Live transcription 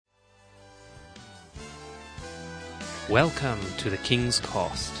Welcome to the King's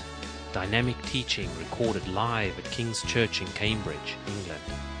Cast, dynamic teaching recorded live at King's Church in Cambridge, England.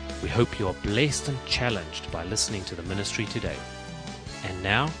 We hope you are blessed and challenged by listening to the ministry today. And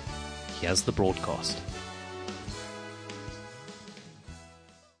now, here's the broadcast.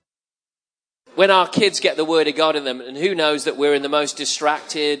 When our kids get the Word of God in them, and who knows that we're in the most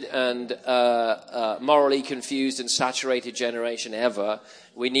distracted and morally confused and saturated generation ever,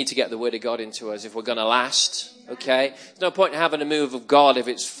 we need to get the Word of God into us if we're going to last, okay? There's no point in having a move of God if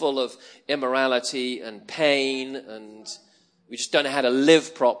it's full of immorality and pain, and we just don't know how to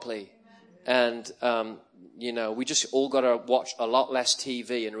live properly. And, we just all got to watch a lot less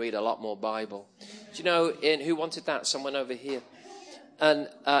TV and read a lot more Bible. Do you know, who wanted that? Someone over here. And,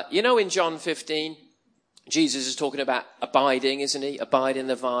 in John 15, Jesus is talking about abiding, isn't he? Abide in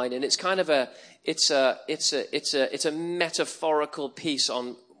the vine. And it's kind of it's a metaphorical piece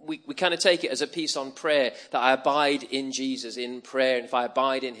on, we kind of take it as a piece on prayer, that I abide in Jesus in prayer. And if I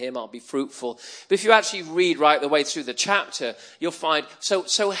abide in him, I'll be fruitful. But if you actually read right the way through the chapter, you'll find,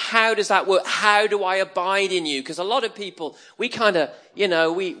 so how does that work? How do I abide in you? Because a lot of people, we kind of,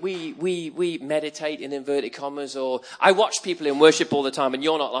 we meditate in inverted commas, or I watch people in worship all the time, and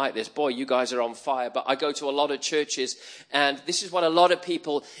you're not like this. Boy, you guys are on fire. But I go to a lot of churches, and this is what a lot of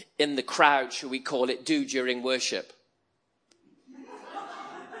people in the crowd, should we call it, do during worship.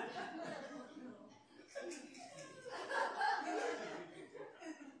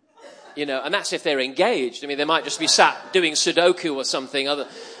 And that's if they're engaged. I mean, they might just be sat doing Sudoku or something other.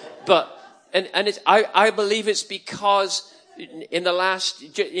 But, I believe it's because in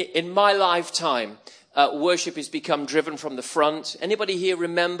my lifetime, worship has become driven from the front. Anybody here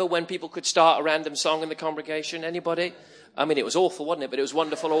remember when people could start a random song in the congregation? Anybody? I mean, it was awful, wasn't it? But it was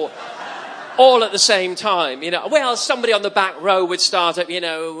wonderful. All at the same time, somebody on the back row would start up,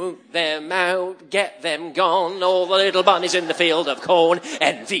 them out, get them gone, all the little bunnies in the field of corn,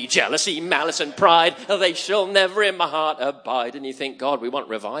 envy, jealousy, malice and pride, they shall never in my heart abide. And you think, God, we want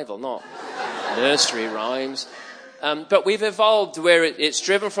revival, not nursery rhymes. But we've evolved where it's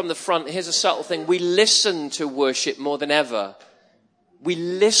driven from the front. Here's a subtle thing. We listen to worship more than ever. We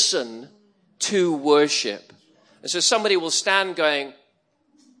listen to worship. And so somebody will stand going,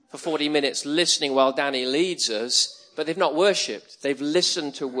 for 40 minutes listening while Danny leads us, but they've not worshipped. They've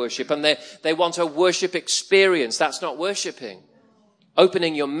listened to worship, and they want a worship experience. That's not worshiping.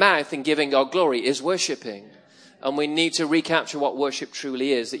 Opening your mouth and giving God glory is worshiping. And we need to recapture what worship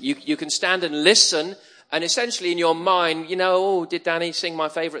truly is, that you can stand and listen, and essentially in your mind, did Danny sing my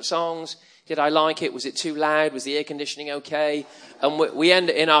favorite songs? Did I like it? Was it too loud? Was the air conditioning okay? And we end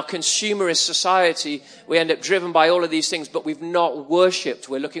in our consumerist society, we end up driven by all of these things, but we've not worshipped.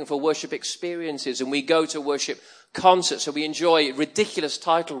 We're looking for worship experiences, and we go to worship concerts, so we enjoy ridiculous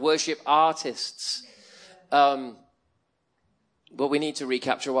titled worship artists. But we need to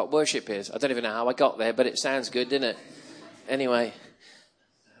recapture what worship is. I don't even know how I got there, but it sounds good, didn't it? Anyway.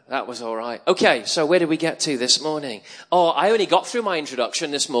 That was all right. Okay, so where did we get to this morning? Oh, I only got through my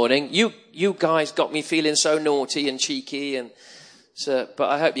introduction this morning. You guys got me feeling so naughty and cheeky, but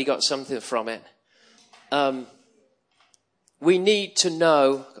I hope you got something from it. We need to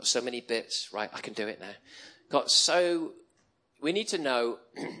know. Got so many bits. Right, I can do it now. We need to know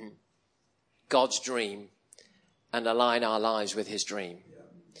God's dream and align our lives with his dream.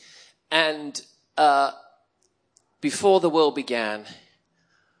 And before the world began,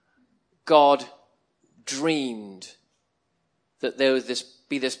 God dreamed that there would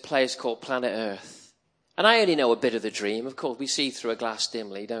be this place called planet Earth. And I only know a bit of the dream. Of course, we see through a glass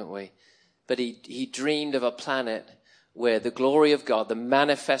dimly, don't we? But he dreamed of a planet where the glory of God, the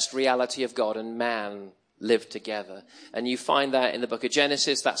manifest reality of God and man lived together. And you find that in the book of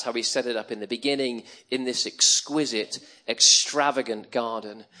Genesis. That's how he set it up in the beginning, in this exquisite, extravagant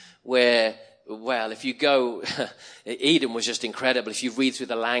garden where, well, if you go, Eden was just incredible. If you read through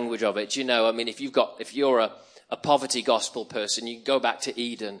the language of it, if you're a poverty gospel person, you go back to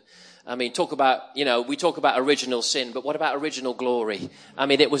Eden. I mean, we talk about original sin, but what about original glory? I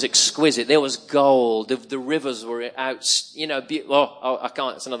mean, it was exquisite. There was gold. The rivers were out, I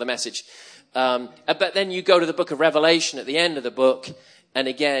can't, it's another message. But then you go to the book of Revelation at the end of the book, and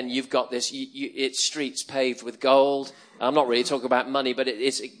again, you've got this, it's streets paved with gold. I'm not really talking about money, but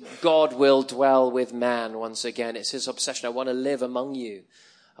it's God will dwell with man once again. It's his obsession. I want to live among you.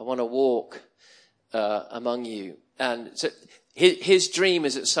 I want to walk among you. And so his dream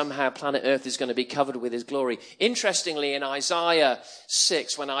is that somehow planet Earth is going to be covered with his glory. Interestingly, in Isaiah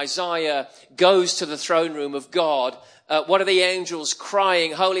 6, when Isaiah goes to the throne room of God, what are the angels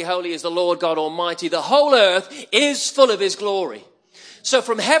crying? Holy, holy is the Lord God Almighty. The whole earth is full of his glory. So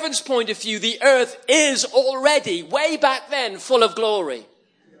from heaven's point of view, the earth is already, way back then, full of glory.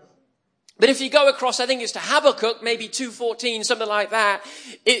 But if you go across, I think it's to Habakkuk, maybe 2:14, something like that,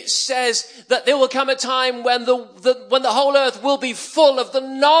 it says that there will come a time when the whole earth will be full of the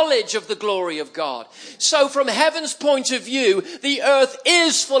knowledge of the glory of God. So from heaven's point of view, the earth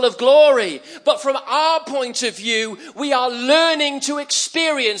is full of glory. But from our point of view, we are learning to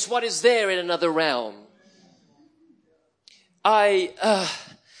experience what is there in another realm.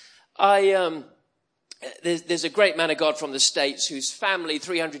 There's a great man of God from the States whose family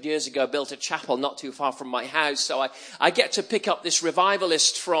 300 years ago built a chapel not too far from my house. So I get to pick up this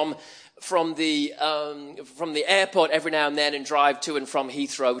revivalist from the airport every now and then and drive to and from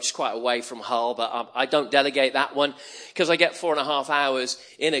Heathrow, which is quite away from Hull, but I don't delegate that one because I get 4.5 hours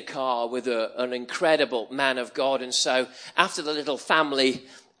in a car with an incredible man of God. And so after the little family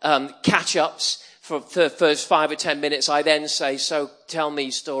catch-ups for the first 5 or 10 minutes, I then say, so tell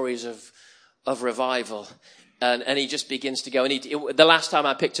me stories of revival. And he just begins to go. And the last time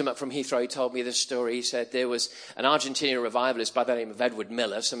I picked him up from Heathrow, he told me this story. He said there was an Argentinian revivalist by the name of Edward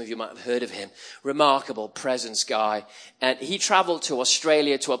Miller. Some of you might have heard of him. Remarkable presence guy. And he traveled to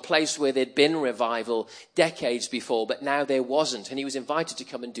Australia to a place where there'd been revival decades before, but now there wasn't. And he was invited to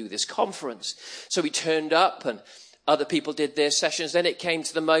come and do this conference. So he turned up and other people did their sessions. Then it came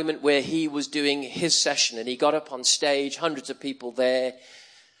to the moment where he was doing his session and he got up on stage, hundreds of people there.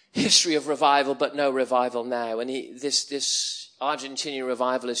 History of revival, but no revival now. And this Argentinian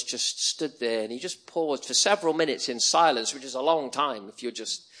revivalist just stood there and he just paused for several minutes in silence, which is a long time if you're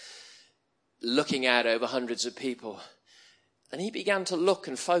just looking out over hundreds of people. And he began to look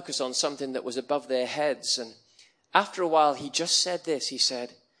and focus on something that was above their heads. And after a while, he just said this. He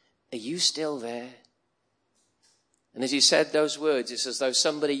said, "Are you still there?" And as he said those words, it's as though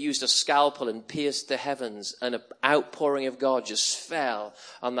somebody used a scalpel and pierced the heavens and an outpouring of God just fell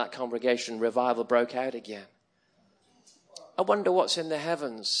on that congregation. Revival broke out again. I wonder what's in the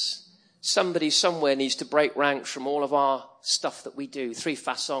heavens. Somebody somewhere needs to break ranks from all of our stuff that we do. 3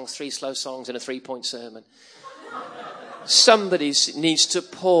 fast songs, 3 slow songs, and a 3-point sermon. Somebody needs to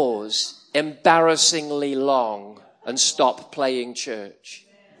pause embarrassingly long and stop playing church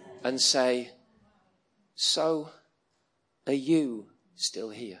and say, so are you still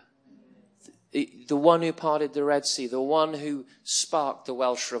here? The one who parted the Red Sea, the one who sparked the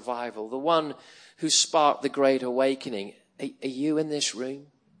Welsh revival, the one who sparked the Great Awakening. Are you in this room?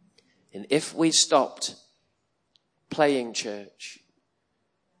 And if we stopped playing church,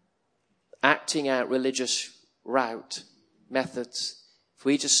 acting out religious methods, if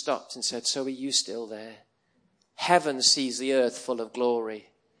we just stopped and said, so are you still there? Heaven sees the earth full of glory.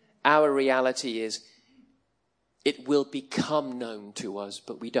 Our reality is, it will become known to us,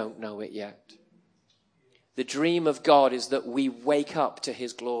 but we don't know it yet. The dream of God is that we wake up to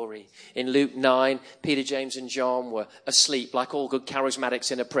his glory. In Luke 9, Peter, James, and John were asleep like all good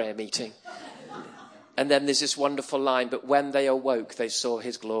charismatics in a prayer meeting. And then there's this wonderful line, but when they awoke, they saw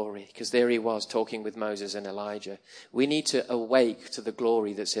his glory, because there he was talking with Moses and Elijah. We need to awake to the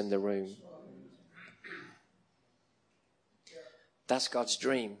glory that's in the room. That's God's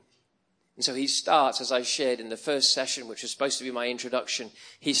dream. And so he starts, as I shared in the first session, which was supposed to be my introduction,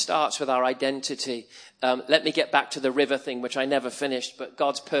 he starts with our identity. Let me get back to the river thing, which I never finished, but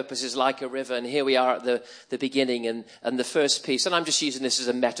God's purpose is like a river. And here we are at the beginning and the first piece. And I'm just using this as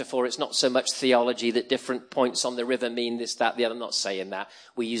a metaphor. It's not so much theology that different points on the river mean this, that, the other. I'm not saying that.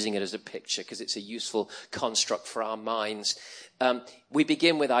 We're using it as a picture because it's a useful construct for our minds. We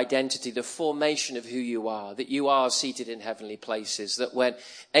begin with identity, the formation of who you are, that you are seated in heavenly places, that when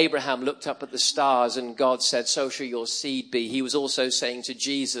Abraham looked up at the stars and God said, so shall your seed be, he was also saying to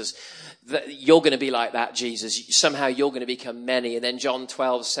Jesus, that you're going to be like that, Jesus. Somehow you're going to become many. And then John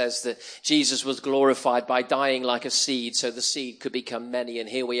 12 says that Jesus was glorified by dying like a seed so the seed could become many. And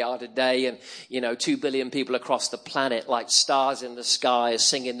here we are today and, 2 billion people across the planet like stars in the sky are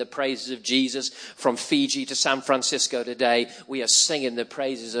singing the praises of Jesus. From Fiji to San Francisco today, we are singing the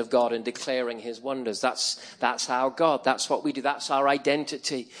praises of God and declaring his wonders. That's our God. That's what we do. That's our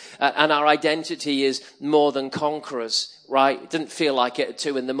identity. And our identity is more than conquerors. Right? It didn't feel like it at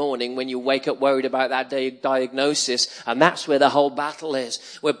 2 a.m. when you wake up worried about that diagnosis. And that's where the whole battle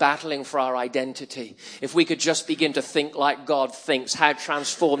is. We're battling for our identity. If we could just begin to think like God thinks, how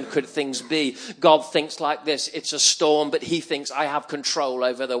transformed could things be? God thinks like this. It's a storm, but he thinks I have control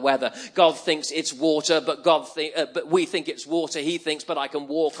over the weather. God thinks it's water, but we think it's water. He thinks, but I can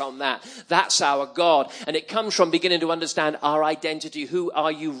walk on that. That's our God. And it comes from beginning to understand our identity. Who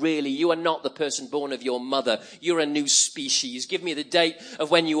are you really? You are not the person born of your mother. You're a new species. species. Give me the date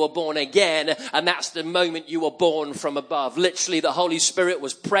of when you were born again, and that's the moment you were born from above. Literally, the Holy Spirit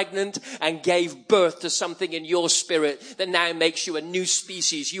was pregnant and gave birth to something in your spirit that now makes you a new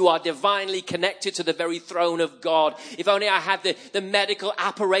species. You are divinely connected to the very throne of God. If only I had the medical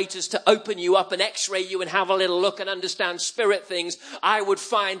apparatus to open you up and x-ray you and have a little look and understand spirit things, I would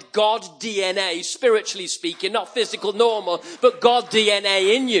find God DNA, spiritually speaking, not physical normal, but God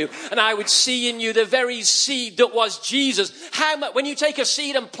DNA in you. And I would see in you the very seed that was Jesus. How much, when you take a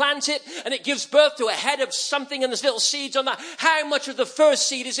seed and plant it and it gives birth to a head of something and there's little seeds on that, how much of the first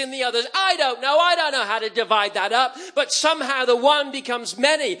seed is in the others? I don't know. I don't know how to divide that up, but somehow the one becomes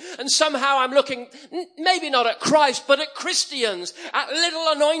many. And somehow I'm looking, maybe not at Christ, but at Christians, at little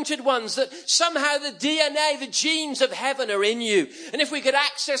anointed ones, that somehow the DNA, the genes of heaven are in you. And if we could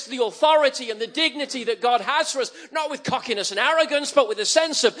access the authority and the dignity that God has for us, not with cockiness and arrogance, but with a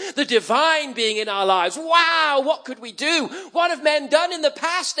sense of the divine being in our lives. Wow, what could we do? What have men done in the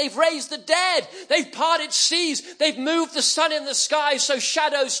past? They've raised the dead. They've parted seas. They've moved the sun in the sky so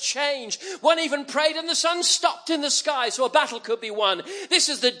shadows change. One even prayed and the sun stopped in the sky so a battle could be won. This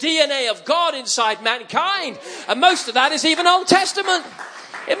is the DNA of God inside mankind. And most of that is even Old Testament.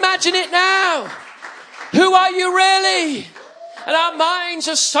 Imagine it now. Who are you really? And our minds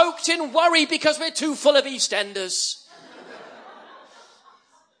are soaked in worry because we're too full of EastEnders.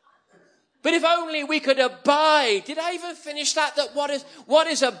 But if only we could abide. Did I even finish that? That what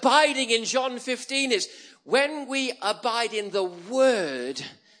is abiding in John 15 is when we abide in the Word.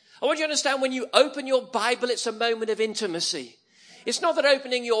 I want you to understand, when you open your Bible, it's a moment of intimacy. It's not that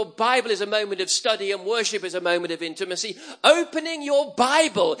opening your Bible is a moment of study and worship is a moment of intimacy. Opening your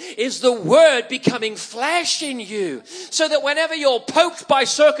Bible is the Word becoming flesh in you. So that whenever you're poked by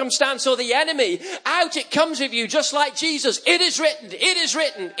circumstance or the enemy, out it comes of you, just like Jesus. It is written, it is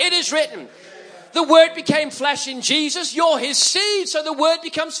written, it is written. The Word became flesh in Jesus. You're His seed, so the Word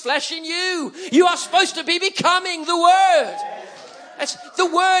becomes flesh in you. You are supposed to be becoming the Word. The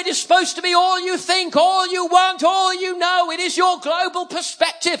Word is supposed to be all you think, all you want, all you know. It is your global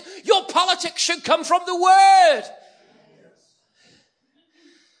perspective. Your politics should come from the Word.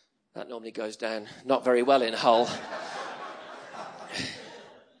 That normally goes down not very well in Hull.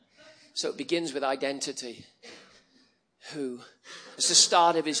 So it begins with identity. Who? It's the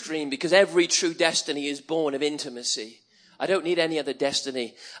start of his dream, because every true destiny is born of intimacy. I don't need any other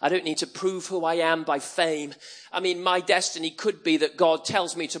destiny. I don't need to prove who I am by fame. I mean, my destiny could be that God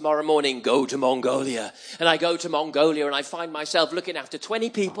tells me tomorrow morning, go to Mongolia. And I go to Mongolia and I find myself looking after 20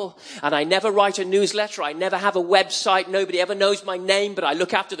 people. And I never write a newsletter. I never have a website. Nobody ever knows my name, but I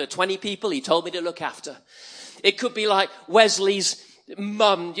look after the 20 people He told me to look after. It could be like Wesley's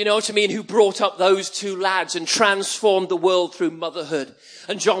mum, you know what I mean, who brought up those two lads and transformed the world through motherhood.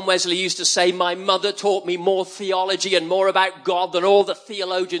 And John Wesley used to say, my mother taught me more theology and more about God than all the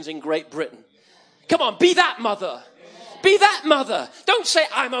theologians in Great Britain. Come on, be that mother. Be that mother. Don't say,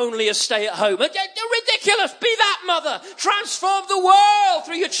 I'm only a stay-at-home. You're ridiculous. Be that mother. Transform the world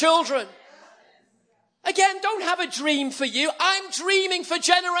through your children. Again, don't have a dream for you. I'm dreaming for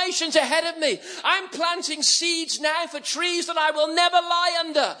generations ahead of me. I'm planting seeds now for trees that I will never lie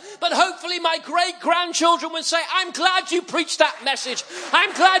under. But hopefully my great-grandchildren will say, I'm glad you preached that message.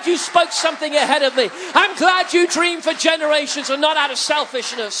 I'm glad you spoke something ahead of me. I'm glad you dream for generations and not out of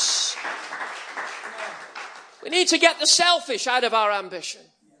selfishness. We need to get the selfish out of our ambition.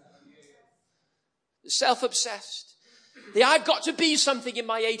 The self-obsessed. I've got to be something in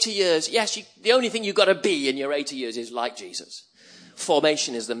my 80 years. Yes, the only thing you've got to be in your 80 years is like Jesus.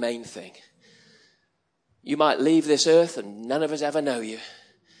 Formation is the main thing. You might leave this earth and none of us ever know you.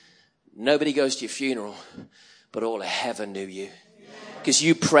 Nobody goes to your funeral, but all of heaven knew you. Because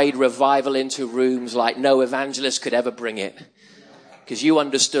you prayed revival into rooms like no evangelist could ever bring it. Because you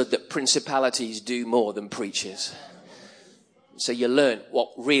understood that principalities do more than preachers. So you learned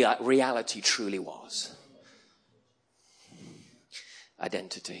what reality truly was.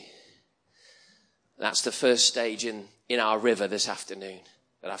 Identity. That's the first stage in our river this afternoon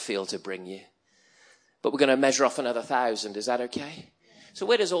that I feel to bring you. But we're going to measure off another 1,000. Is that okay? So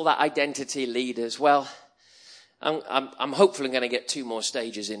where does all that identity lead us? Well, I'm hopefully going to get 2 more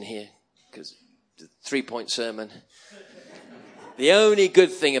stages in here, because the 3-point sermon. The only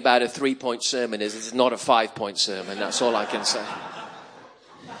good thing about a 3-point sermon is it's not a 5-point sermon. That's all I can say.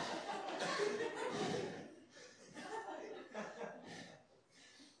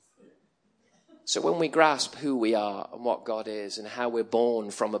 So when we grasp who we are and what God is and how we're born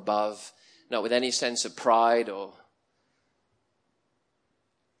from above, not with any sense of pride or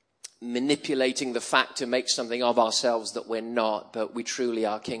manipulating the fact to make something of ourselves that we're not, but we truly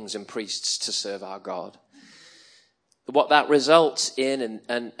are kings and priests to serve our God. what that results in,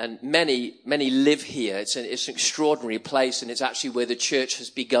 and many live here. It's an extraordinary place, and it's actually where the church has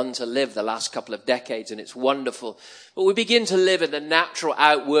begun to live the last couple of decades, and it's wonderful. But we begin to live in the natural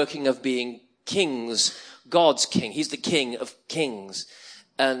outworking of being kings, God's king. He's the King of kings.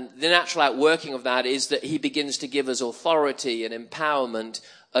 And the natural outworking of that is that he begins to give us authority and empowerment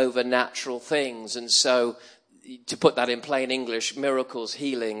over natural things. And so, to put that in plain English, miracles,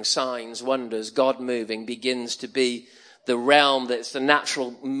 healing, signs, wonders, God moving begins to be the realm that's the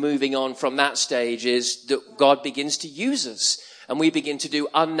natural moving on from that stage is that God begins to use us. And we begin to do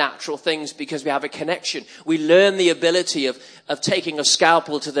unnatural things because we have a connection. We learn the ability of taking a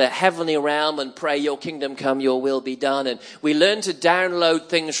scalpel to the heavenly realm and pray, your kingdom come, your will be done. And we learn to download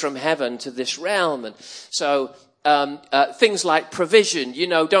things from heaven to this realm. And so things like provision,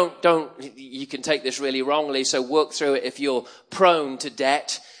 you can take this really wrongly, so work through it. If you're prone to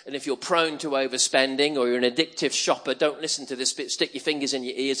debt, and if you're prone to overspending, or you're an addictive shopper, don't listen to this bit. Stick your fingers in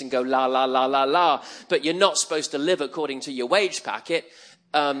your ears and go la, la, la, la, la. But you're not supposed to live according to your wage packet.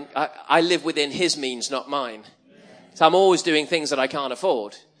 I live within his means, not mine. So I'm always doing things that I can't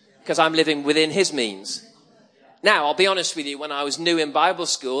afford because I'm living within his means. Now, I'll be honest with you, when I was new in Bible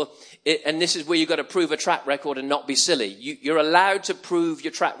school, and this is where you've got to prove a track record and not be silly. You're allowed to prove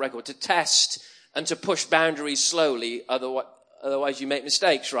your track record, to test and to push boundaries slowly. Otherwise you make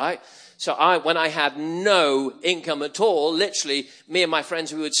mistakes, right? So when I had no income at all, literally, me and my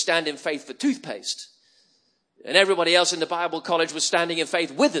friends, we would stand in faith for toothpaste. And everybody else in the Bible college was standing in faith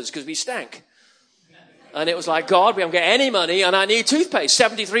with us because we stank. And it was like, God, we don't get any money and I need toothpaste,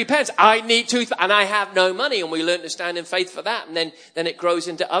 73 pence. I need toothpaste and I have no money. And we learned to stand in faith for that. And then it grows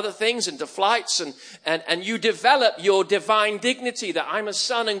into other things, into flights, and you develop your divine dignity that I'm a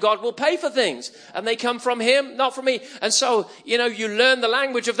son and God will pay for things. And they come from him, not from me. And so, you learn the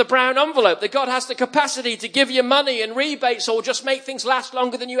language of the brown envelope, that God has the capacity to give you money and rebates or just make things last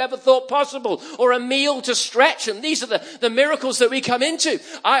longer than you ever thought possible, or a meal to stretch. And these are the miracles that we come into.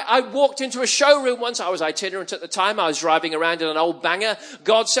 I walked into a showroom once. I was itinerant at the time. I was driving around in an old banger.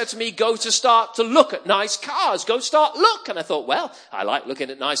 God said to me, go to start to look at nice cars. Go start look. And I thought, well, I like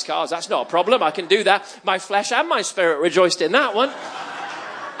looking at nice cars. That's not a problem. I can do that. My flesh and my spirit rejoiced in that one.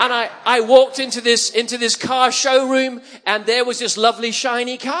 And I walked into this car showroom, and there was this lovely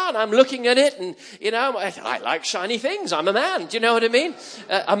shiny car, and I'm looking at it, and, I like shiny things. I'm a man. Do you know what I mean?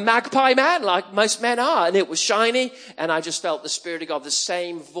 A magpie man, like most men are. And it was shiny, and I just felt the Spirit of God, the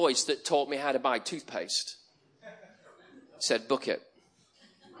same voice that taught me how to buy toothpaste, said, book it.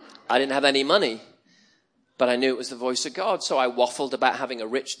 I didn't have any money, but I knew it was the voice of God. So I waffled about having a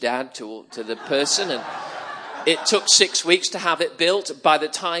rich dad to the person, and it took 6 weeks to have it built. By the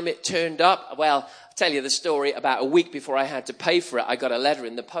time it turned up, well, I'll tell you the story. About a week before I had to pay for it, I got a letter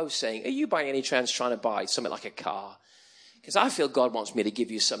in the post saying, are you by any chance trying to buy something like a car? Because I feel God wants me to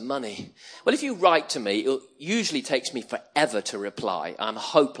give you some money. Well, if you write to me, it usually takes me forever to reply. I'm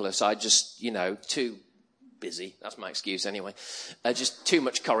hopeless. I just, too busy. That's my excuse anyway. Just too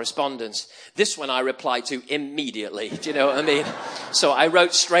much correspondence. This one I replied to immediately. Do you know what I mean? So I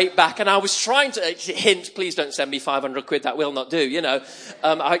wrote straight back, and I was trying to hint, please don't send me 500 quid. That will not do,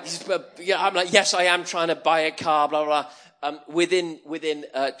 I'm like, yes, I am trying to buy a car, blah, blah, blah. Within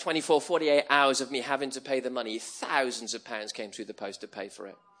 24, 48 hours of me having to pay the money, thousands of pounds came through the post to pay for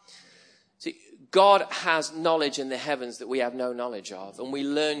it. See, God has knowledge in the heavens that we have no knowledge of, and we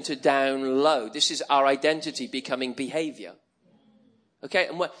learn to download. This is our identity becoming behavior. Okay,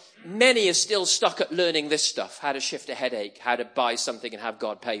 and many are still stuck at learning this stuff, how to shift a headache, how to buy something and have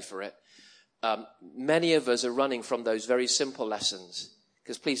God pay for it. Many of us are running from those very simple lessons,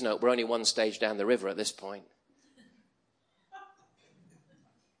 because please note, we're only one stage down the river at this point.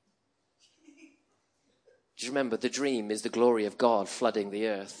 Do you remember, the dream is the glory of God flooding the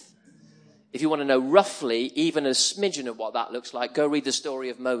earth. If you want to know roughly, even a smidgen of what that looks like, go read the story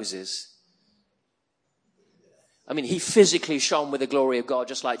of Moses. I mean, he physically shone with the glory of God,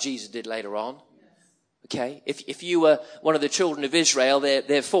 just like Jesus did later on. Okay? If you were one of the children of Israel,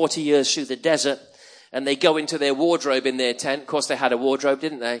 they're 40 years through the desert, and they go into their wardrobe in their tent. Of course, they had a wardrobe,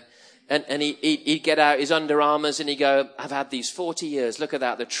 didn't they? And he'd get out his Under Armours and he'd go, I've had these 40 years. Look at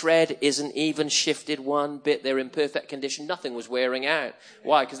that. The tread isn't even shifted one bit. They're in perfect condition. Nothing was wearing out.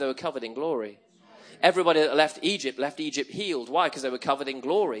 Why? Because they were covered in glory. Everybody that left Egypt healed. Why? Because they were covered in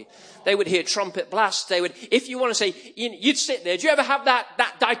glory. They would hear trumpet blasts. They would, if you want to say, you'd sit there. Do you ever have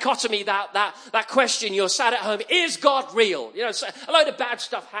that dichotomy, that question? You're sat at home. Is God real? A load of bad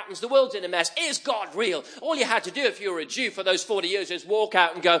stuff happens. The world's in a mess. Is God real? All you had to do if you were a Jew for those 40 years is walk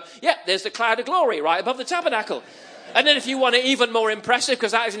out and go, yeah, there's the cloud of glory right above the tabernacle. And then if you want it even more impressive,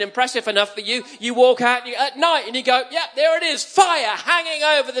 because that isn't impressive enough for you, you walk out at night and you go, yep, there it is, fire hanging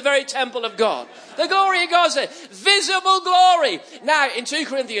over the very temple of God. The glory of God's there. Visible glory. Now, in 2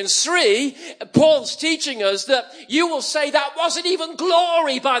 Corinthians 3, Paul's teaching us that you will say that wasn't even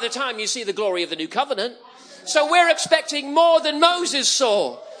glory by the time you see the glory of the new covenant. So we're expecting more than Moses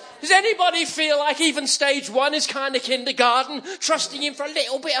saw. Does anybody feel like even stage 1 is kind of kindergarten, trusting him for a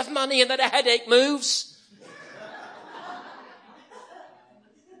little bit of money and then a headache moves?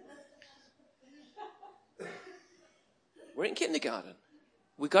 We're in kindergarten.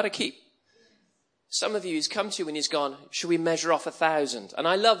 We've got to keep. Some of you, he's come to you and he's gone, should we measure off 1,000? And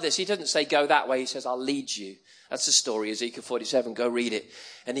I love this. He doesn't say go that way. He says, I'll lead you. That's the story, Ezekiel 47. Go read it.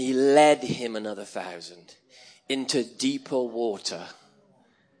 And he led him another 1,000 into deeper water.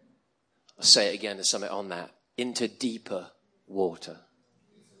 I'll say it again. There's something on that. Into deeper water.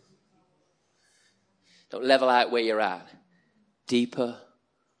 Don't level out where you're at. Deeper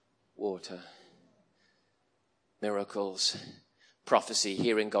water. Miracles, prophecy,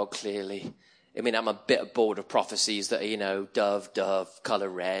 hearing God clearly. I mean, I'm a bit bored of prophecies that are, dove, colour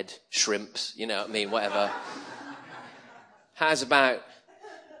red, shrimps, whatever. How's about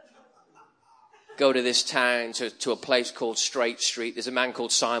go to this town, to a place called Straight Street. There's a man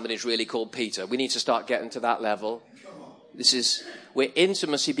called Simon who's really called Peter. We need to start getting to that level. This is where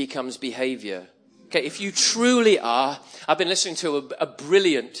intimacy becomes behaviour. Okay, if you truly are, I've been listening to a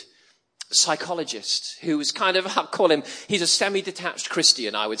brilliant psychologist who was kind of, I'll call him, he's a semi-detached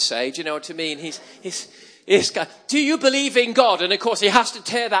Christian, I would say. Do you know what I mean? He's do you believe in God? And of course he has to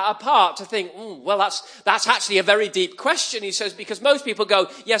tear that apart to think, well, that's actually a very deep question. He says, because most people go,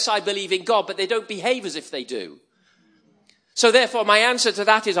 yes, I believe in God, but they don't behave as if they do. So therefore my answer to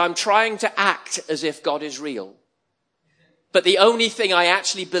that is I'm trying to act as if God is real. But the only thing I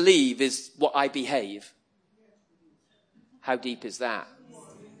actually believe is what I behave. How deep is that?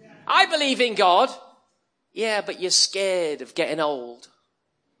 I believe in God. Yeah, but you're scared of getting old.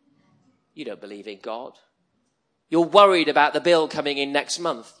 You don't believe in God. You're worried about the bill coming in next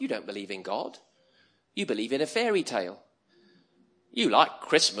month. You don't believe in God. You believe in a fairy tale. You like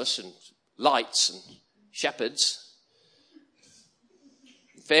Christmas and lights and shepherds.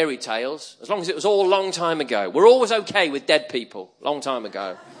 Fairy tales. As long as it was all a long time ago. We're always okay with dead people. Long time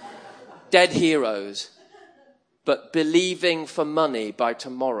ago. Dead heroes. But believing for money by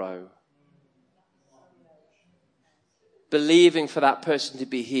tomorrow. Believing for that person to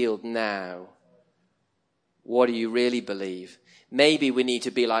be healed now. What do you really believe? Maybe we need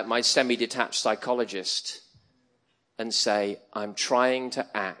to be like my semi-detached psychologist and say, I'm trying to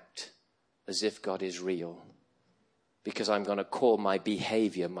act as if God is real because I'm going to call my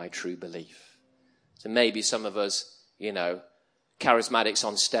behavior my true belief. So maybe some of us, charismatics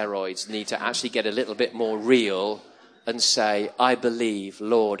on steroids need to actually get a little bit more real and say, I believe,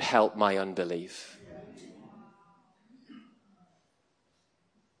 Lord, help my unbelief.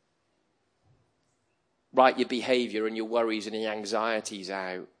 Write your behavior and your worries and your anxieties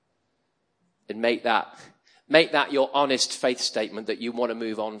out and make that your honest faith statement that you want to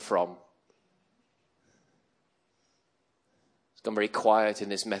move on from. It's gone very quiet in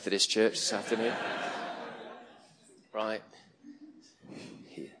this Methodist church this afternoon. Right.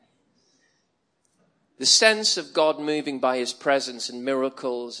 The sense of God moving by his presence and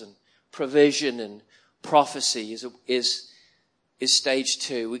miracles and provision and prophecy is stage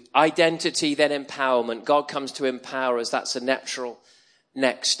 2. Identity, then empowerment. God comes to empower us. That's a natural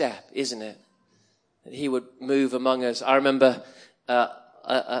next step, isn't it? That he would move among us. I remember a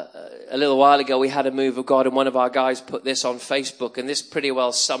little while ago we had a move of God and one of our guys put this on Facebook and this pretty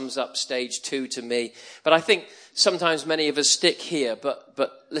well sums up stage 2 to me. But I think sometimes many of us stick here.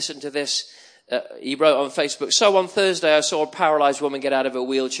 But listen to this. He wrote on Facebook, so on Thursday I saw a paralyzed woman get out of her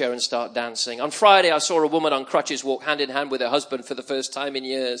wheelchair and start dancing. On Friday I saw a woman on crutches walk hand in hand with her husband for the first time in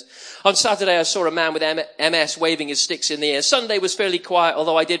years. On Saturday I saw a man with MS waving his sticks in the air. Sunday was fairly quiet,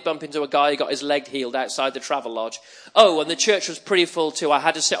 although I did bump into a guy who got his leg healed outside the travel lodge. Oh, and the church was pretty full too. I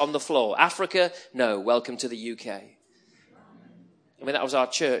had to sit on the floor. Africa? No, welcome to the UK. I mean, that was our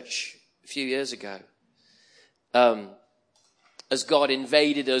church a few years ago. As God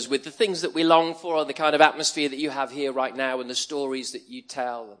invaded us with the things that we long for and the kind of atmosphere that you have here right now and the stories that you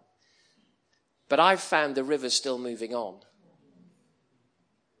tell. But I've found the river still moving on.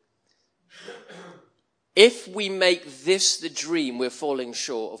 If we make this the dream, we're falling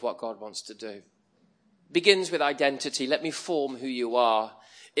short of what God wants to do. It begins with identity. Let me form who you are.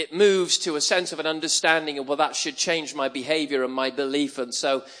 it moves to a sense of an understanding of, well, that should change my behavior and my belief. And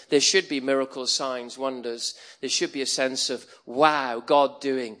so there should be miracles, signs, wonders. There should be a sense of, wow, God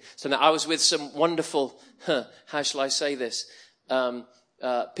doing. So now I was with some wonderful, how shall I say this,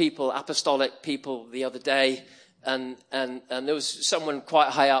 people, apostolic people the other day. And there was someone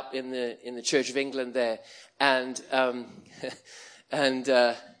quite high up in the Church of England there. And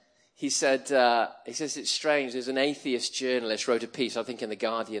he says it's strange. There's an atheist journalist wrote a piece, I think in The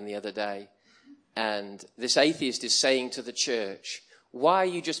Guardian the other day. And this atheist is saying to the church, why are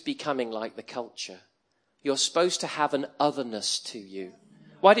you just becoming like the culture? You're supposed to have an otherness to you.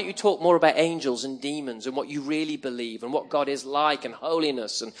 Why don't you talk more about angels and demons and what you really believe and what God is like and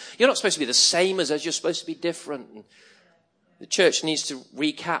holiness? And you're not supposed to be the same as us. You're supposed to be different. And the church needs to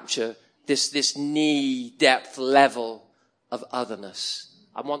recapture this knee depth level of otherness.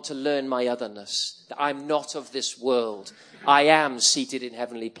 I want to learn my otherness, that I'm not of this world. I am seated in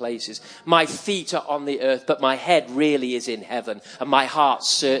heavenly places. My feet are on the earth, but my head really is in heaven, and my heart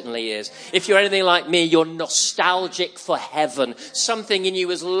certainly is. If you're anything like me, you're nostalgic for heaven. Something in you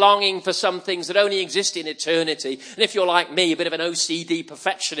is longing for some things that only exist in eternity. And if you're like me, a bit of an OCD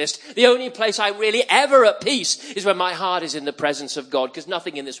perfectionist, the only place I'm really ever at peace is when my heart is in the presence of God, because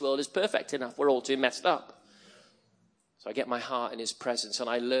nothing in this world is perfect enough. We're all too messed up. So I get my heart in his presence and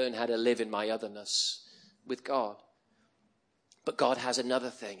I learn how to live in my otherness with God. But God has another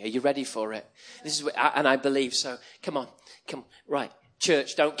thing. Are you ready for it? This is and I believe so. Come on. Right.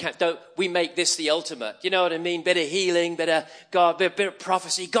 Church, don't we make this the ultimate. You know what I mean? Bit of healing, bit of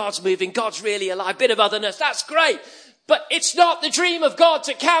prophecy. God's moving. God's really alive. Bit of otherness. That's great. But it's not the dream of God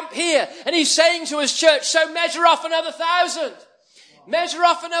to camp here. And he's saying to his church, so measure off another 1,000. Measure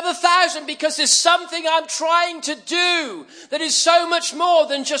off another 1,000, because there's something I'm trying to do that is so much more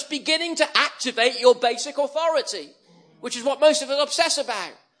than just beginning to activate your basic authority, which is what most of us obsess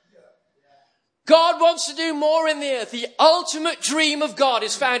about. God wants to do more in the earth. The ultimate dream of God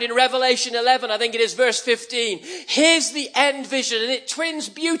is found in Revelation 11, I think it is verse 15. Here's the end vision, and it twins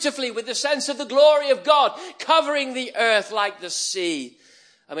beautifully with the sense of the glory of God covering the earth like the sea.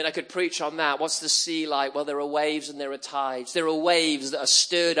 I mean, I could preach on that. What's the sea like? Well, there are waves and there are tides. There are waves that are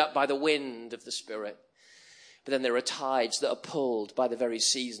stirred up by the wind of the Spirit. But then there are tides that are pulled by the very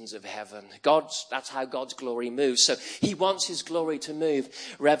seasons of heaven. That's how God's glory moves. So he wants his glory to move.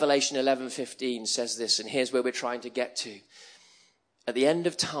 Revelation 11:15 says this, and here's where we're trying to get to. At the end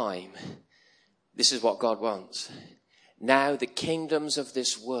of time, this is what God wants. Now the kingdoms of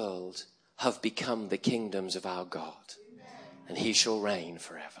this world have become the kingdoms of our God. And he shall reign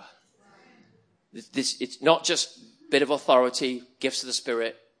forever. It's not just a bit of authority, gifts of the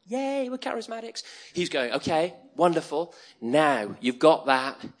Spirit. Yay, we're charismatics. He's going, okay, wonderful. Now you've got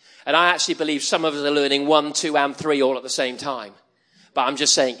that. And I actually believe some of us are learning 1, 2, and 3 all at the same time. But I'm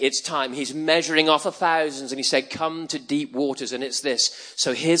just saying it's time. He's measuring off 1,000s and he said, come to deep waters. And it's this.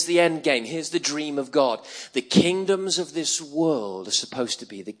 So here's the end game. Here's the dream of God. The kingdoms of this world are supposed to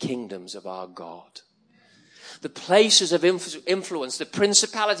be the kingdoms of our God. The places of influence, the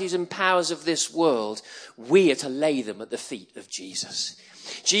principalities and powers of this world, we are to lay them at the feet of Jesus.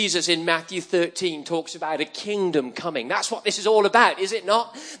 Jesus in Matthew 13 talks about a kingdom coming. That's what this is all about, is it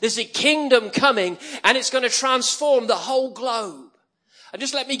not? There's a kingdom coming and it's going to transform the whole globe. And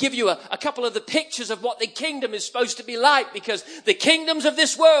just let me give you a couple of the pictures of what the kingdom is supposed to be like, because the kingdoms of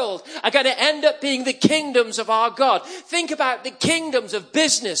this world are going to end up being the kingdoms of our God. Think about the kingdoms of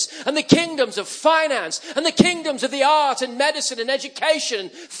business and the kingdoms of finance and the kingdoms of the art and medicine and education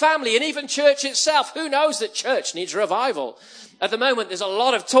and family and even church itself. Who knows that church needs revival? At the moment, there's a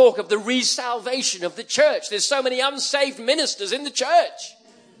lot of talk of the resalvation of the church. There's so many unsaved ministers in the church.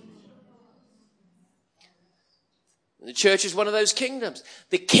 The church is one of those kingdoms.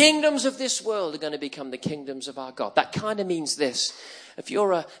 The kingdoms of this world are going to become the kingdoms of our God. That kind of means this. If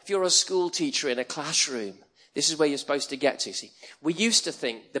you're a school teacher in a classroom, this is where you're supposed to get to. See, we used to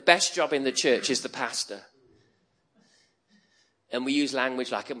think the best job in the church is the pastor. And we use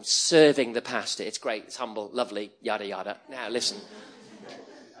language like, I'm serving the pastor. It's great, it's humble, lovely, yada, yada. Now, listen.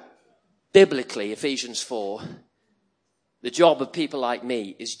 Biblically, Ephesians 4, the job of people like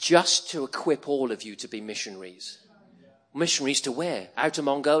me is just to equip all of you to be missionaries. Missionaries to where? Out to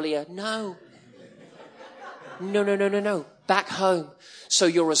Mongolia? No. No. Back home. So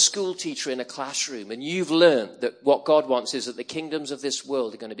you're a school teacher in a classroom and you've learned that what God wants is that the kingdoms of this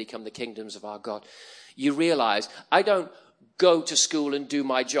world are going to become the kingdoms of our God. You realize, I don't go to school and do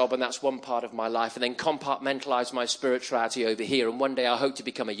my job and that's one part of my life and then compartmentalize my spirituality over here and one day I hope to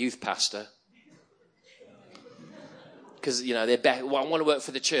become a youth pastor. Because, they're better. Well, I want to work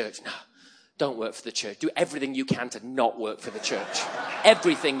for the church. No. Don't work for the church. Do everything you can to not work for the church.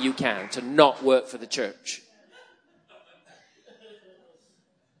 Everything you can to not work for the church.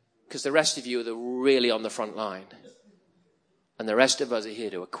 Because the rest of you are really on the front line. And the rest of us are here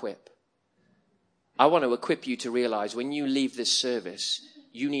to equip. I want to equip you to realize when you leave this service,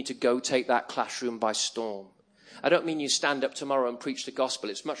 you need to go take that classroom by storm. I don't mean you stand up tomorrow and preach the gospel.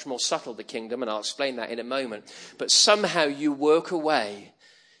 It's much more subtle, the kingdom, and I'll explain that in a moment. But somehow you work away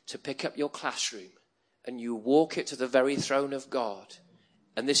to pick up your classroom and you walk it to the very throne of God.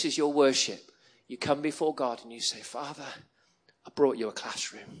 And this is your worship. You come before God and you say, Father, I brought you a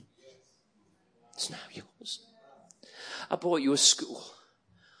classroom. It's now yours. I brought you a school.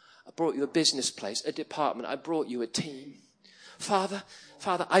 I brought you a business place, a department. I brought you a team. Father,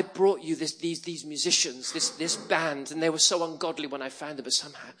 I brought you these musicians, this band, and they were so ungodly when I found them, but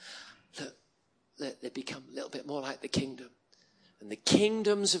somehow, look, they become a little bit more like the kingdom. And the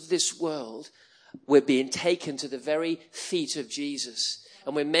kingdoms of this world, we're being taken to the very feet of Jesus.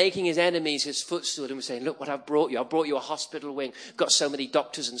 And we're making his enemies his footstool, and we're saying, look what I've brought you. I brought you a hospital wing. We've got so many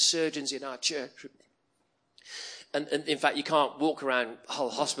doctors and surgeons in our church. And in fact, you can't walk around Hull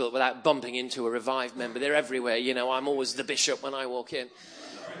Hospital without bumping into a revived member. They're everywhere. You know, I'm always the bishop when I walk in.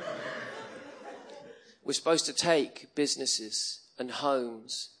 We're supposed to take businesses and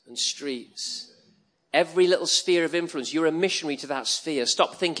homes and streets, every little sphere of influence. You're a missionary to that sphere.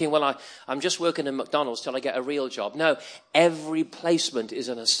 Stop thinking, well, I'm just working in McDonald's till I get a real job. No, every placement is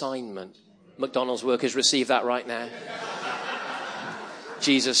an assignment. McDonald's workers receive that right now.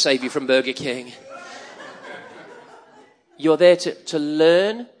 Jesus, save you from Burger King. You're there to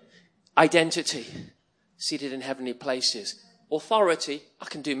learn identity, seated in heavenly places. Authority, I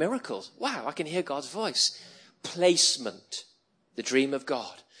can do miracles. Wow, I can hear God's voice. Placement, the dream of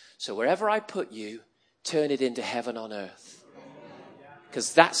God. So wherever I put you, turn it into heaven on earth.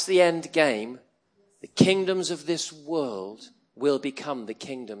 Because that's the end game. The kingdoms of this world will become the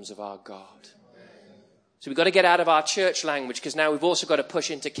kingdoms of our God. So we've got to get out of our church language, because now we've also got to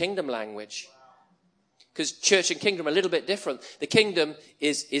push into kingdom language. Because church and kingdom are a little bit different. The kingdom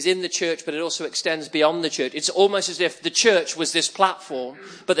is in the church, but it also extends beyond the church. It's almost as if the church was this platform,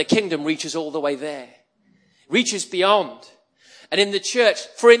 but the kingdom reaches all the way there. Reaches beyond. And in the church,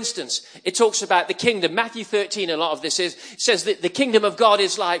 for instance, it talks about the kingdom. Matthew 13, a lot of this it says that the kingdom of God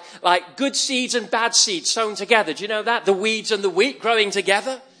is like good seeds and bad seeds sown together. Do you know that? The weeds and the wheat growing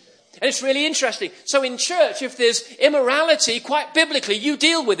together. And it's really interesting. So in church, if there's immorality, quite biblically, you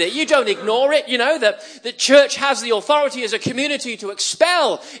deal with it. You don't ignore it. You know that the church has the authority as a community to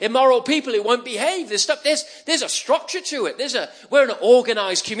expel immoral people who won't behave. There's a structure to it. We're an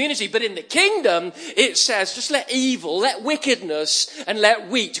organized community. But in the kingdom, it says, just let evil, let wickedness, and let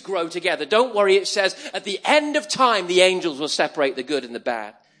wheat grow together. Don't worry, it says, at the end of time, the angels will separate the good and the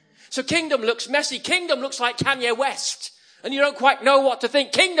bad. So kingdom looks messy. Kingdom looks like Kanye West. And you don't quite know what to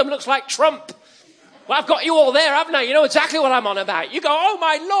think. Kingdom looks like Trump. Well, I've got you all there, haven't I? You know exactly what I'm on about. You go, oh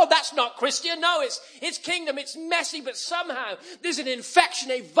my Lord, that's not Christian. No, it's kingdom. It's messy, but somehow there's an infection,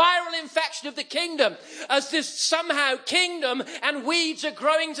 a viral infection of the kingdom. As this somehow kingdom and weeds are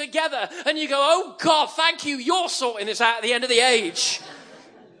growing together. And you go, oh God, thank you. You're sorting this out at the end of the age.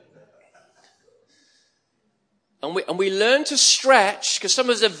 And we learn to stretch, because some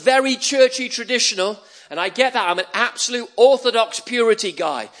of us are very churchy traditional. And I get that. I'm an absolute orthodox purity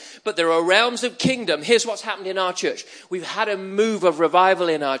guy. But there are realms of kingdom. Here's what's happened in our church. We've had a move of revival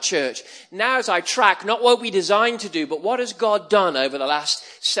in our church. Now as I track, not what we designed to do, but what has God done over the last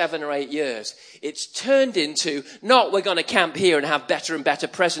 7 or 8 years? It's turned into, not we're going to camp here and have better and better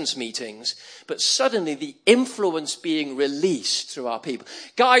presence meetings, but suddenly the influence being released through our people.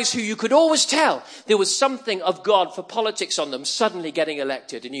 Guys who you could always tell there was something of God for politics on them suddenly getting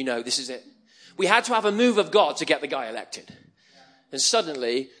elected. And you know, this is it. We had to have a move of God to get the guy elected. And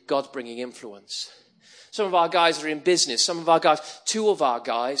suddenly, God's bringing influence. Some of our guys are in business. Two of our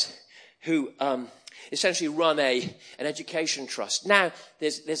guys who essentially run an education trust. Now,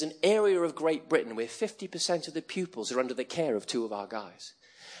 there's an area of Great Britain where 50% of the pupils are under the care of 2 of our guys.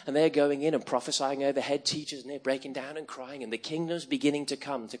 And they're going in and prophesying over head teachers, and they're breaking down and crying, and the kingdom's beginning to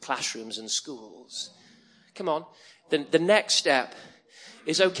come to classrooms and schools. Come on. The next step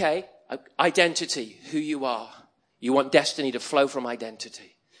is, okay, identity, who you are. You want destiny to flow from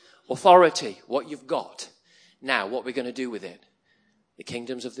identity. Authority, what you've got. Now, what we're going to do with it. The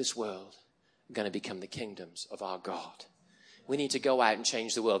kingdoms of this world are going to become the kingdoms of our God. We need to go out and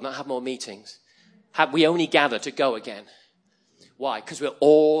change the world, not have more meetings. We only gather to go again. Why? Because we're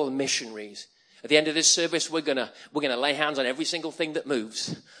all missionaries. At the end of this service, we're going to lay hands on every single thing that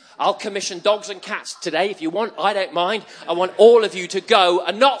moves. I'll commission dogs and cats today if you want. I don't mind. I want all of you to go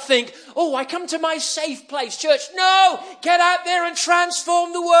and not think, oh, I come to my safe place, church. No, get out there and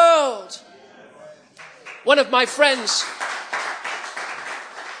transform the world. One of my friends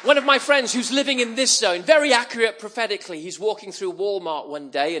who's living in this zone, very accurate prophetically, he's walking through Walmart one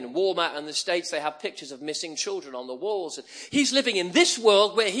day, and Walmart in the States, they have pictures of missing children on the walls. And he's living in this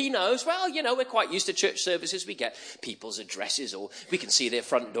world where he knows, well, we're quite used to church services. We get people's addresses, or we can see their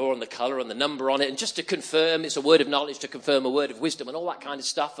front door and the colour and the number on it. And just to confirm, it's a word of knowledge to confirm a word of wisdom and all that kind of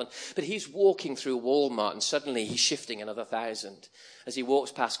stuff. But he's walking through Walmart, and suddenly he's shifting another 1,000 as he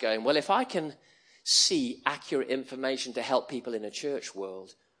walks past going, well, if I can see accurate information to help people in a church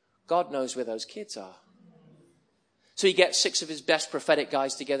world, God knows where those kids are. So he gets 6 of his best prophetic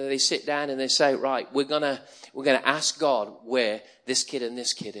guys together. They sit down and they say, right, we're gonna ask God where this kid and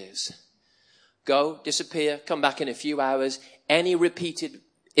this kid is. Go, disappear, come back in a few hours. Any repeated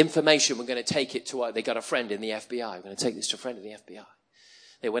information, we're going to take it to, they got a friend in the FBI. We're going to take this to a friend in the FBI.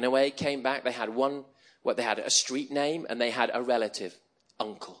 They went away, came back. They had they had a street name, and they had a relative,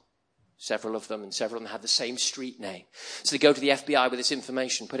 uncle. Several of them had the same street name. So they go to the FBI with this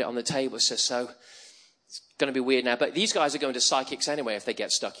information, put it on the table, says, so it's going to be weird now, but these guys are going to psychics anyway if they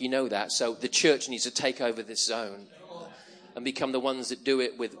get stuck. You know that. So the church needs to take over this zone and become the ones that do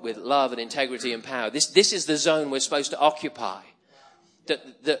it with love and integrity and power. This is the zone we're supposed to occupy.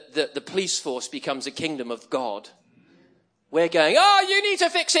 That the police force becomes a kingdom of God. We're going, oh, you need to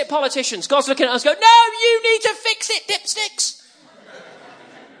fix it, politicians. God's looking at us going, no, you need to fix it, dipsticks.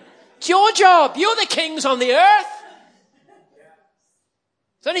 It's your job. You're the kings on the earth.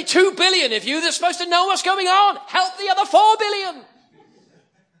 There's only 2 billion of you that's supposed to know what's going on. Help the other 4 billion.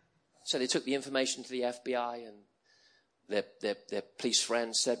 So they took the information to the FBI, and their police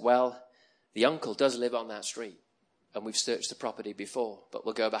friends said, well, the uncle does live on that street, and we've searched the property before, but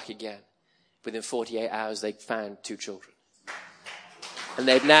we'll go back again. Within 48 hours, they found 2 children. And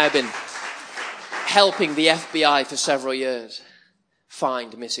they've now been helping the FBI for several years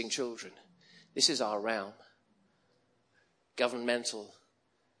find missing children. This is our realm. Governmental,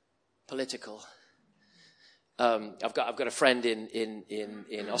 political. I've got a friend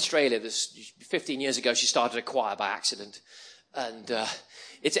in Australia. 15 years ago, she started a choir by accident. And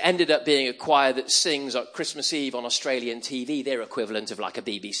it's ended up being a choir that sings on Christmas Eve on Australian TV. Their equivalent of like a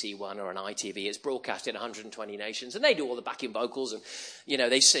BBC One or an ITV. It's broadcast in 120 nations. And they do all the backing vocals. And,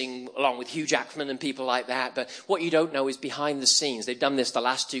 they sing along with Hugh Jackman and people like that. But what you don't know is behind the scenes. They've done this the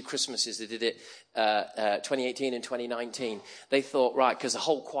last 2 Christmases. They did it 2018 and 2019. They thought, right, because the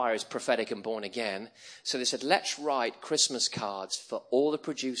whole choir is prophetic and born again. So they said, let's write Christmas cards for all the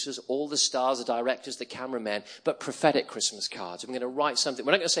producers, all the stars, the directors, the cameramen, but prophetic Christmas cards. And we're going to write something.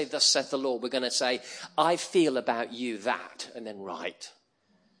 We're not going to say, thus saith the Lord. We're going to say, I feel about you that, and then write.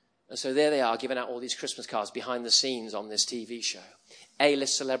 And so there they are, giving out all these Christmas cards behind the scenes on this TV show.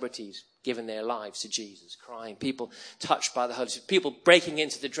 A-list celebrities giving their lives to Jesus, crying, people touched by the Holy Spirit, people breaking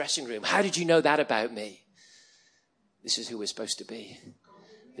into the dressing room. How did you know that about me? This is who we're supposed to be.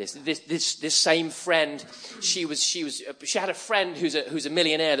 This same friend, she had a friend who's a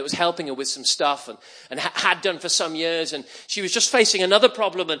millionaire that was helping her with some stuff and had done for some years, and she was just facing another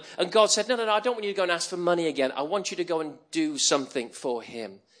problem, and God said, no, I don't want you to go and ask for money again. I want you to go and do something for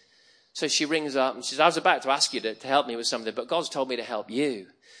him. So she rings up and she says, I was about to ask you to help me with something, but God's told me to help you.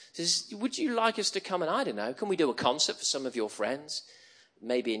 She says, would you like us to come and, I don't know, can we do a concert for some of your friends?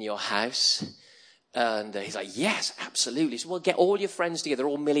 Maybe in your house? And he's like, yes, absolutely. So we'll get all your friends together,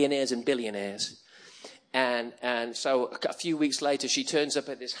 all millionaires and billionaires. And so a few weeks later, she turns up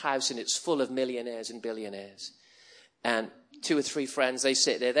at this house and it's full of millionaires and billionaires. And 2 or 3 friends, they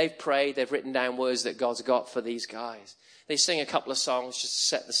sit there, they've prayed, they've written down words that God's got for these guys. They sing a couple of songs just to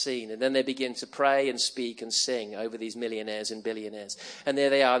set the scene, and then they begin to pray and speak and sing over these millionaires and billionaires. And there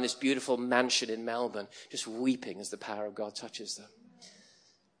they are in this beautiful mansion in Melbourne, just weeping as the power of God touches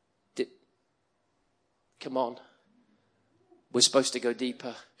them. Come on. We're supposed to go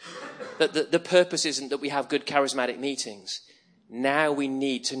deeper. The purpose isn't that we have good charismatic meetings. Now we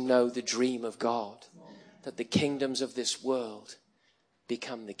need to know the dream of God, that the kingdoms of this world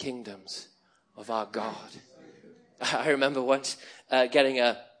become the kingdoms of our God. I remember once getting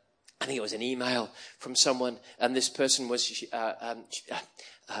I think it was an email from someone, and this person was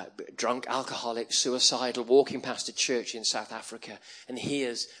drunk, alcoholic, suicidal, walking past a church in South Africa, and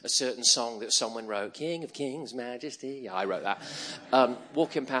hears a certain song that someone wrote, King of Kings, Majesty. Yeah, I wrote that.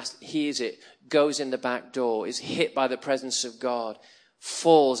 Walking past, hears it, goes in the back door, is hit by the presence of God,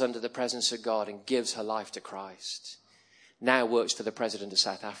 falls under the presence of God, and gives her life to Christ. Now works for the president of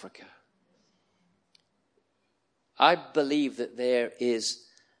South Africa. I believe that there is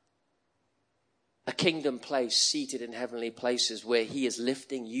a kingdom place seated in heavenly places where he is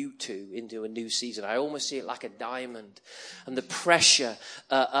lifting you into a new season. I almost see it like a diamond, and the pressure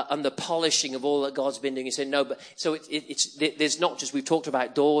and the polishing of all that God's been doing. He said, no, but so there's not just, we've talked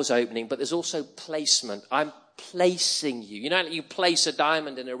about doors opening, but there's also placement. I'm placing you. You know, you place a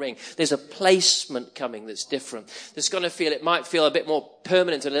diamond in a ring. There's a placement coming that's different. That's going to feel, it might feel a bit more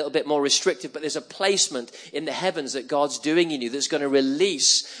permanent, a little bit more restrictive, but there's a placement in the heavens that God's doing in you that's going to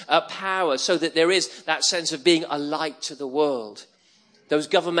release power so that there is that sense of being a light to the world. Those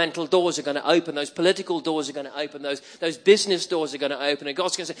governmental doors are going to open. Those political doors are going to open. Those business doors are going to open. And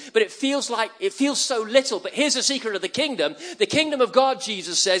God's going to say, but it feels so little. But here's the secret of the kingdom. The kingdom of God,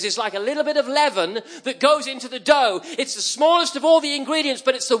 Jesus says, is like a little bit of leaven that goes into the dough. It's the smallest of all the ingredients,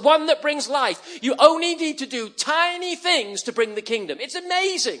 but it's the one that brings life. You only need to do tiny things to bring the kingdom. It's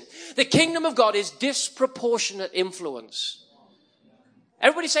amazing. The kingdom of God is disproportionate influence.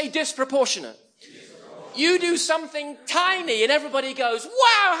 Everybody say disproportionate. You do something tiny and everybody goes,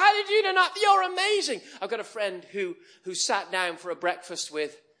 wow, how did you do that? You're amazing. I've got a friend who sat down for a breakfast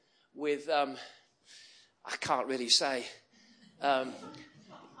with I can't really say, kind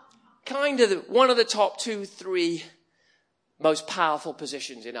of one of the top 2, 3 most powerful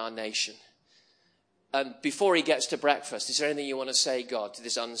positions in our nation. And before he gets to breakfast, is there anything you want to say, God, to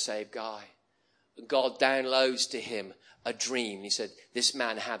this unsaved guy? God downloads to him a dream. He said, this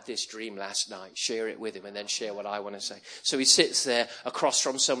man had this dream last night. Share it with him and then share what I want to say. So he sits there across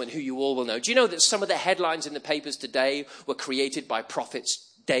from someone who you all will know. Do you know that some of the headlines in the papers today were created by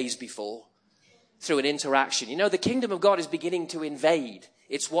prophets days before through an interaction? You know, the kingdom of God is beginning to invade.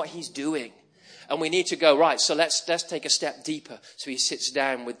 It's what he's doing. And we need to go, right, so let's take a step deeper. So he sits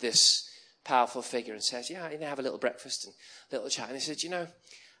down with this powerful figure and says, yeah, have a little breakfast and a little chat. And he said, you know,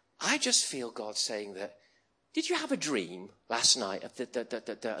 I just feel God saying that, did you have a dream last night?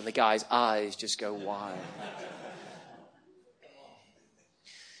 And the guy's eyes just go wild.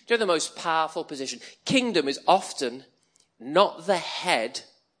 You know the most powerful position? Kingdom is often not the head.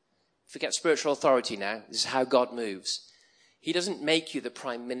 Forget spiritual authority now. This is how God moves. He doesn't make you the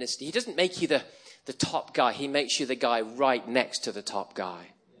prime minister. He doesn't make you the top guy. He makes you the guy right next to the top guy.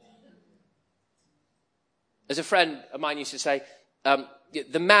 As a friend of mine used to say,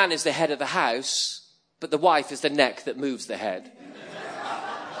 the man is the head of the house, but the wife is the neck that moves the head.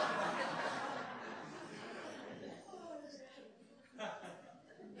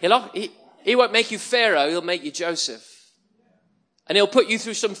 He won't make you Pharaoh, he'll make you Joseph. And he'll put you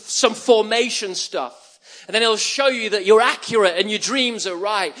through some formation stuff. And then he'll show you that you're accurate and your dreams are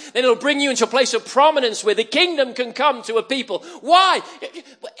right. Then he'll bring you into a place of prominence where the kingdom can come to a people. Why?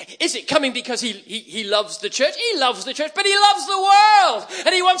 Is it coming because he loves the church? He loves the church, but he loves the world.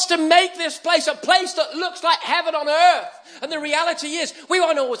 And he wants to make this place a place that looks like heaven on earth. And the reality is, we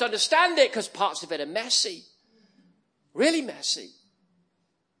won't always understand it because parts of it are messy. Really messy.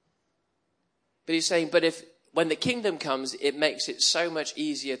 But he's saying, when the kingdom comes, it makes it so much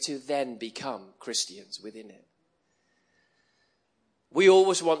easier to then become Christians within it. We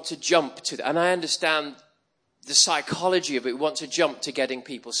always want to jump to that. And I understand the psychology of it. We want to jump to getting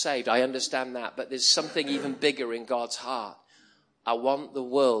people saved. I understand that. But there's something even bigger in God's heart. I want the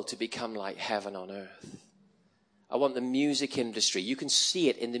world to become like heaven on earth. I want the music industry. You can see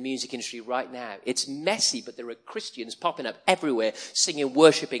it in the music industry right now. It's messy, but there are Christians popping up everywhere singing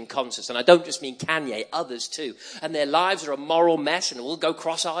worshiping concerts. And I don't just mean Kanye, others too. And their lives are a moral mess and we'll go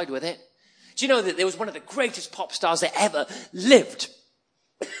cross-eyed with it. Do you know that there was one of the greatest pop stars that ever lived?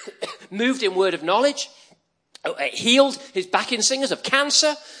 Moved in word of knowledge, healed his backing singers of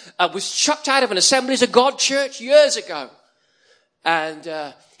cancer, was chucked out of an Assemblies of God church years ago.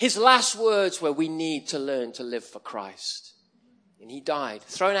 And his last words were, we need to learn to live for Christ. And he died,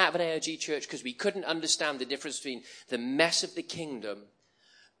 thrown out of an AOG church because we couldn't understand the difference between the mess of the kingdom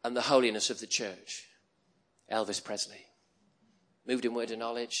and the holiness of the church. Elvis Presley. Moved in word of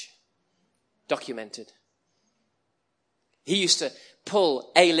knowledge. Documented. He used to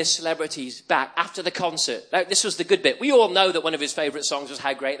pull A-list celebrities back after the concert. Now, this was the good bit. We all know that one of his favourite songs was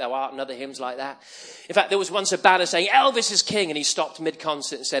How Great Thou Art and other hymns like that. In fact, there was once a banner saying, Elvis is king, and he stopped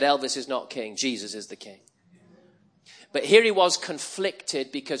mid-concert and said, Elvis is not king, Jesus is the king. But here he was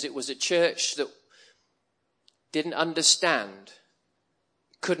conflicted because it was a church that didn't understand,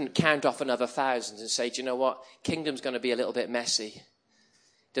 couldn't count off another thousands and say, do you know what? Kingdom's going to be a little bit messy.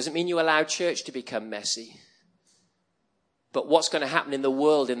 Doesn't mean you allow church to become messy. But what's going to happen in the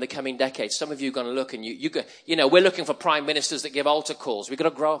world in the coming decades? Some of you are going to look and you know, we're looking for prime ministers that give altar calls. We've got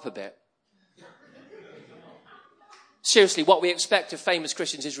to grow up a bit. Seriously, what we expect of famous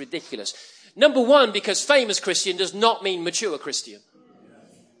Christians is ridiculous. Number one, because famous Christian does not mean mature Christian.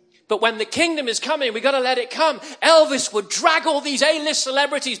 But when the kingdom is coming, we've got to let it come. Elvis would drag all these A-list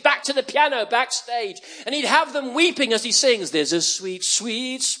celebrities back to the piano backstage, and he'd have them weeping as he sings, "There's a sweet,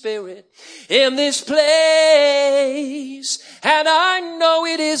 sweet spirit in this place, and I know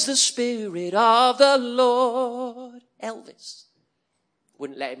it is the Spirit of the Lord." Elvis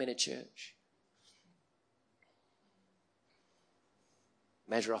wouldn't let him in a church.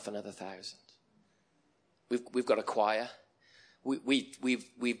 Measure off another 1,000. We've got a choir.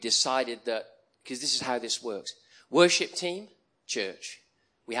 We've decided that, because this is how this works. Worship team, church.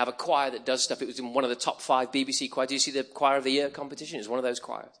 We have a choir that does stuff. It was in one of the top 5 BBC choirs. Do you see the Choir of the Year competition? It's one of those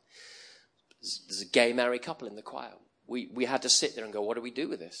choirs. There's a gay married couple in the choir. We had to sit there and go, what do we do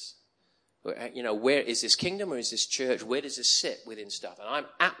with this? You know, where is this kingdom or is this church? Where does this sit within stuff? And I'm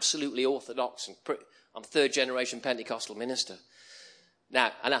absolutely orthodox and I'm 3rd generation Pentecostal minister.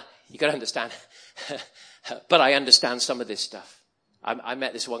 Now, you got to understand, but I understand some of this stuff. I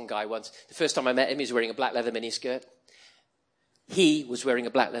met this one guy once. The first time I met him, he was wearing a black leather miniskirt. He was wearing a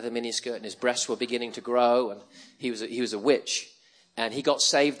black leather miniskirt and his breasts were beginning to grow, and he was a witch. And he got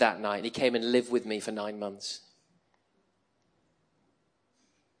saved that night, and he came and lived with me for 9 months.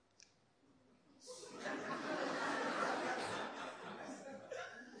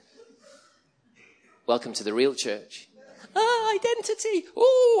 Welcome to the real church. Identity.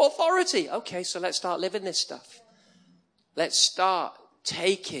 Authority. Okay, so let's start living this stuff. Let's start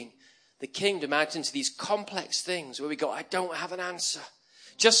taking the kingdom out into these complex things where we go, I don't have an answer.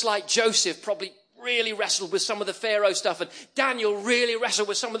 Just like Joseph probably really wrestled with some of the Pharaoh stuff, and Daniel really wrestled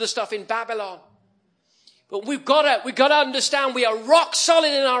with some of the stuff in Babylon. But we've got to understand we are rock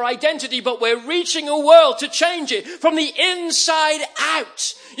solid in our identity, but we're reaching a world to change it from the inside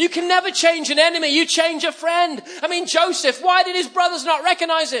out. You can never change an enemy. You change a friend. I mean, Joseph, why did his brothers not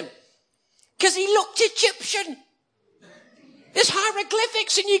recognize him? Because he looked Egyptian. There's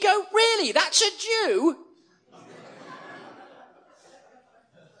hieroglyphics and you go, really? That's a Jew?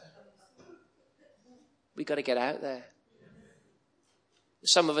 We've got to get out there.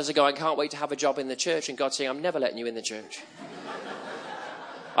 Some of us are going, I can't wait to have a job in the church. And God's saying, I'm never letting you in the church.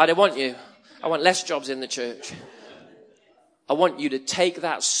 I don't want you. I want less jobs in the church. I want you to take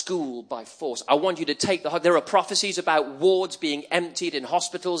that school by force. I want you to take there are prophecies about wards being emptied in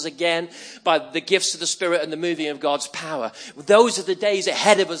hospitals again by the gifts of the Spirit and the moving of God's power. Those are the days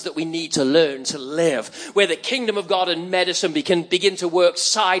ahead of us that we need to learn to live, where the kingdom of God and medicine can begin to work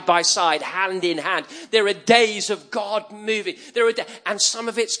side by side, hand in hand. There are days of God moving. And some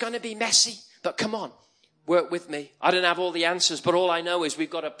of it's going to be messy, but come on. Work with me. I don't have all the answers, but all I know is we've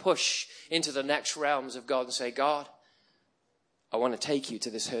got to push into the next realms of God and say, God, I want to take you to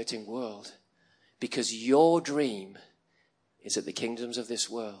this hurting world because your dream is that the kingdoms of this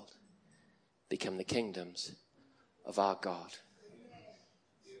world become the kingdoms of our God.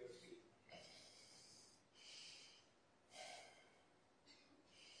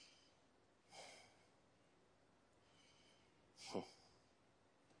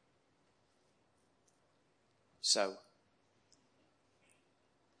 So,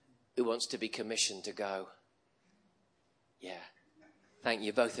 who wants to be commissioned to go? Yeah. Thank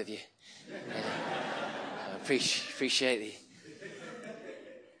you, both of you. Yeah. I appreciate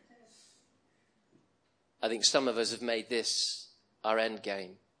I think some of us have made this our end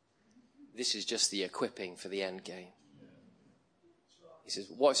game. This is just the equipping for the end game. He says,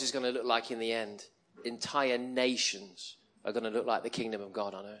 what's this going to look like in the end? Entire nations are going to look like the kingdom of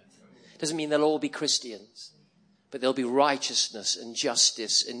God on earth. Doesn't mean they'll all be Christians, but there'll be righteousness and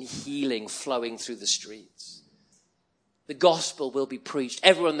justice and healing flowing through the streets. The gospel will be preached.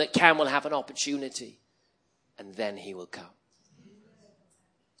 Everyone that can will have an opportunity. And then he will come.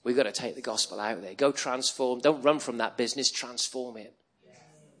 We've got to take the gospel out there. Go transform. Don't run from that business. Transform it.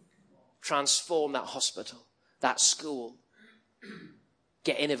 Transform that hospital, that school.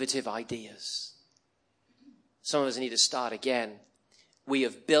 Get innovative ideas. Some of us need to start again. We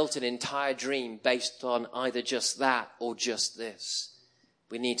have built an entire dream based on either just that or just this.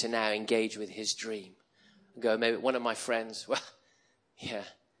 We need to now engage with his dream. Go, maybe one of my friends, well, yeah,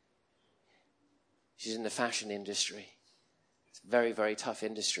 she's in the fashion industry. It's a very, very tough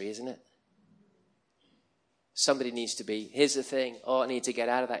industry, isn't it? Somebody needs to be, here's the thing, I need to get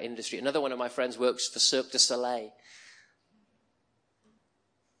out of that industry. Another one of my friends works for Cirque du Soleil.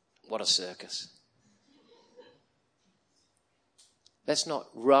 What a circus. Let's not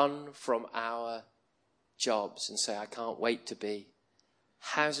run from our jobs and say, I can't wait to be.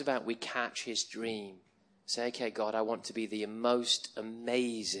 How's about we catch his dream? Say, okay, God, I want to be the most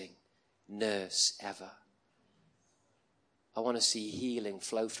amazing nurse ever. I want to see healing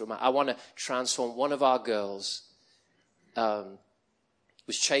flow through I want to transform one of our girls.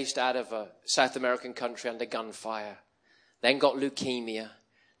 was chased out of a South American country under gunfire, then got leukemia,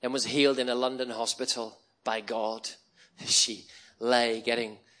 then was healed in a London hospital by God. She lay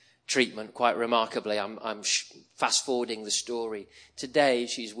getting treatment quite remarkably. I'm fast forwarding the story. Today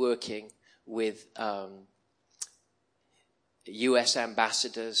she's working with US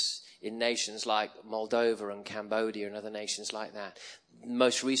ambassadors in nations like Moldova and Cambodia and other nations like that.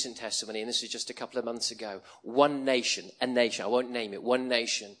 Most recent testimony, and this is just a couple of months ago, one nation, I won't name it, one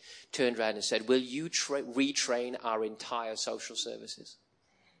nation turned around and said, will you retrain our entire social services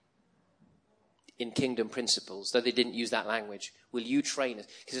in kingdom principles, though they didn't use that language? Will you train us?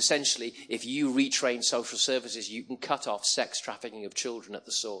 Because essentially, if you retrain social services, you can cut off sex trafficking of children at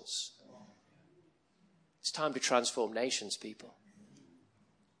the source. It's time to transform nations, people.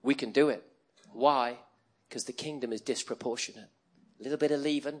 We can do it. Why? Because the kingdom is disproportionate. A little bit of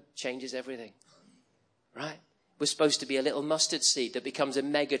leaven changes everything. Right? We're supposed to be a little mustard seed that becomes a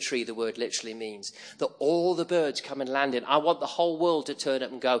mega tree, the word literally means. That all the birds come and land in. I want the whole world to turn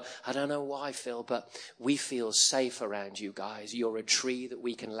up and go, I don't know why, Phil, but we feel safe around you guys. You're a tree that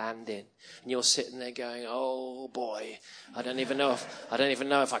we can land in. And you're sitting there going, oh boy, I don't even know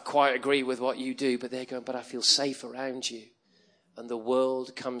if I quite agree with what you do. But they're going, but I feel safe around you. And the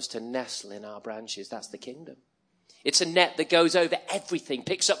world comes to nestle in our branches. That's the kingdom. It's a net that goes over everything,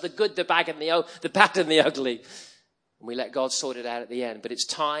 picks up the good, the bad, and the ugly. And we let God sort it out at the end. But it's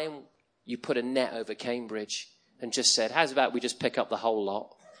time you put a net over Cambridge and just said, how's about we just pick up the whole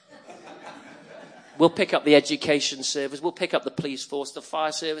lot? We'll pick up the education service. We'll pick up the police force, the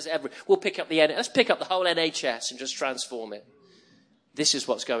fire service, we'll pick up let's pick up the whole NHS and just transform it. This is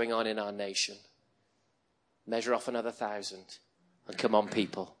what's going on in our nation. Measure off another 1,000. And come on,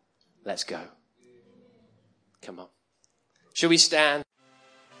 people. Let's go. Come on. Shall we stand?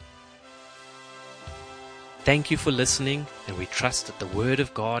 Thank you for listening, and we trust that the Word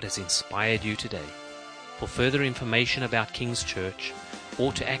of God has inspired you today. For further information about King's Church,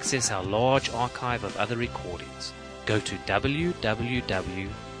 or to access our large archive of other recordings, go to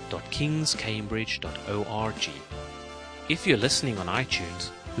www.kingscambridge.org. If you're listening on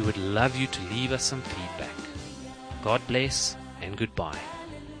iTunes, we would love you to leave us some feedback. God bless and goodbye.